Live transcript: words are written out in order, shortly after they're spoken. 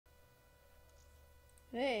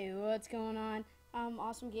Hey, what's going on? I'm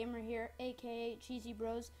Awesome Gamer here, aka Cheesy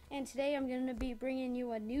Bros, and today I'm going to be bringing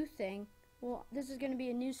you a new thing. Well, this is going to be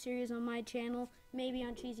a new series on my channel, maybe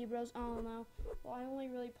on Cheesy Bros, I don't know. Well, I only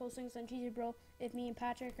really post things on Cheesy Bro if me and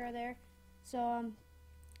Patrick are there. So,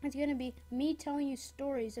 it's going to be me telling you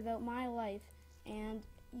stories about my life, and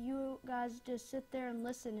you guys just sit there and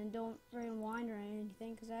listen and don't freaking whine or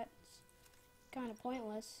anything, because that's kind of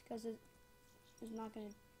pointless, because it's not going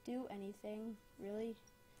to do anything, really.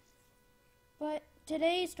 But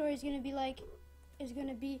today's story is going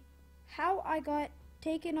to be how I got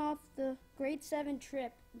taken off the grade 7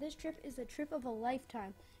 trip. This trip is a trip of a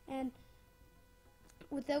lifetime. And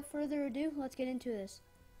without further ado, let's get into this.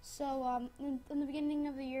 So, in the beginning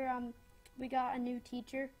of the year, we got a new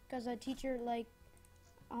teacher, because a teacher, I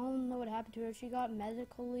don't know what happened to her. She got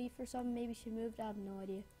medical leave or something. Maybe she moved. I have no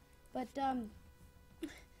idea. But,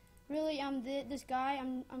 really, this guy,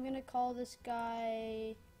 I'm gonna call this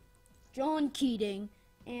guy John Keating,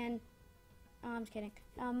 and I'm just kidding.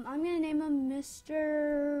 I'm gonna name him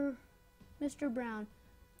Mr. Brown.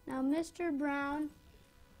 Now, Mr. Brown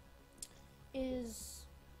is,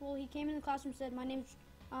 well, he came in the classroom and said, "My name's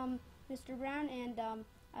Mr. Brown, and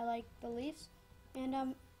I like the Leafs."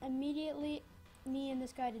 And immediately, me and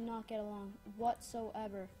this guy did not get along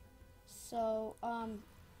whatsoever. So,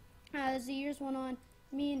 as the years went on,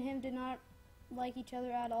 me and him did not like each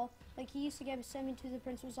other at all. Like, he used to send me to the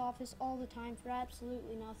principal's office all the time for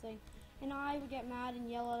absolutely nothing. And I would get mad and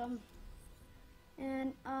yell at him.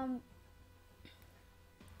 And,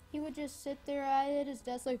 he would just sit there at his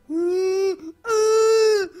desk like,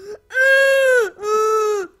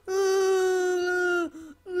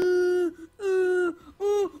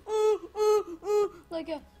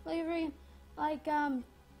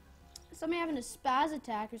 somebody having a spaz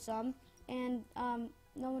attack or something. And,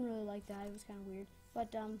 no one really liked that. It was kind of weird.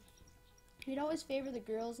 But, he'd always favor the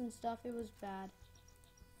girls and stuff. It was bad.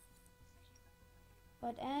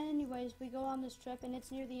 But anyways, we go on this trip, and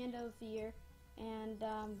it's near the end of the year. And,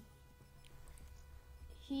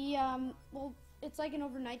 well, it's like an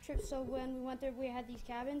overnight trip. So when we went there, we had these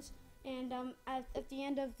cabins. And, at the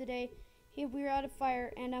end of the day, we were at a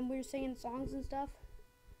fire, and, we were singing songs and stuff.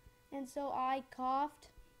 And so I coughed.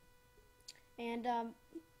 And,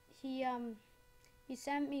 he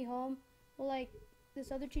sent me home. Well, like,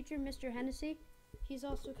 this other teacher, Mr. Hennessy, he's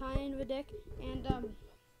also kind of a dick, and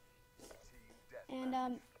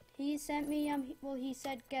he sent me, he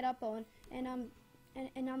said, "Get up, Owen," and I'm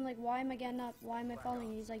like, "Why am I getting up? Why am I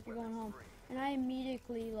falling?" He's like, "You're going home," and I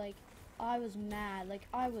immediately, I was mad,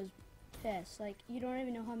 I was pissed, you don't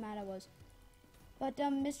even know how mad I was. But,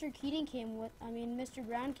 Mr.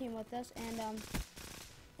 Brown came with us, and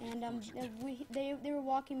they were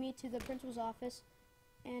walking me to the principal's office,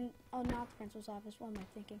 and, oh, not the principal's office, what am I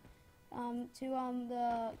thinking, to,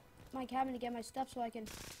 my cabin to get my stuff so I could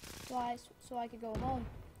go home.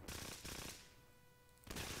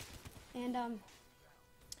 And,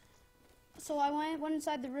 so I went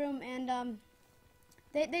inside the room, and,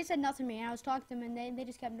 they said nothing to me, and I was talking to them, and they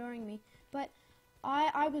just kept ignoring me. But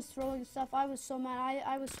I was throwing stuff. I was so mad.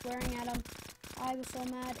 I was swearing at them. I was so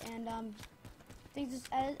mad, and, things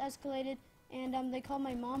just escalated, and, they called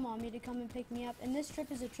my mom on me to come and pick me up. And this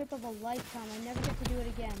trip is a trip of a lifetime. I never get to do it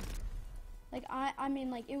again. It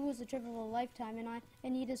was a trip of a lifetime,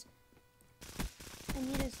 and he just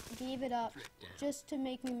gave it up just to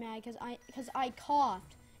make me mad, because I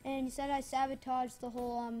coughed, and he said I sabotaged the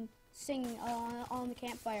whole, singing on the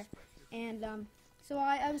campfire. And, so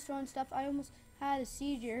I was throwing stuff. I almost had a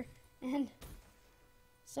seizure, and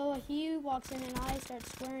so he walks in, and I start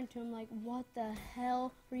swearing to him, like, "What the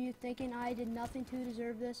hell were you thinking? I did nothing to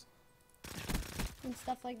deserve this," and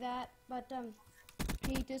stuff like that. But,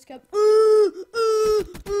 he just kept,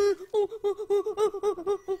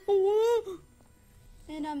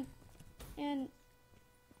 and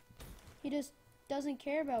he just doesn't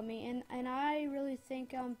care about me, and I really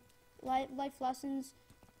think, life lessons,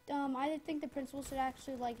 I think the principal should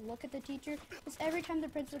actually, look at the teacher, because every time the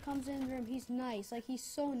principal comes in the room, he's nice, he's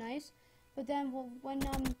so nice, but then, when,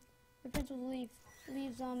 the principal leaves,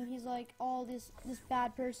 he's, all this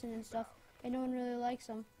bad person and stuff, and no one really likes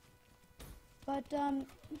him. But,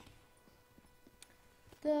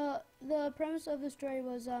 the premise of the story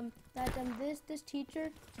was, that, this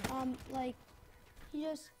teacher,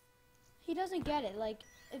 he doesn't get it,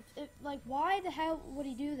 why the hell would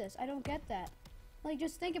he do this? I don't get that.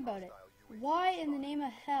 Just think about it. Why in the name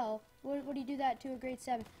of hell would he do that to a grade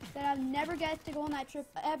 7? That I'll never get to go on that trip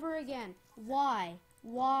ever again. Why?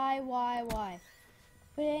 Why?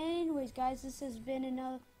 But anyways, guys, this has been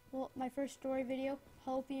my first story video.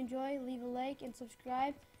 Hope you enjoy. Leave a like and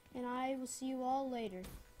subscribe. and I will see you all later.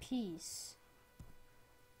 Peace.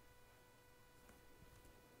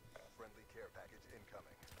 Friendly care package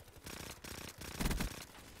incoming.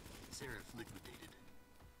 Seraph liquidated.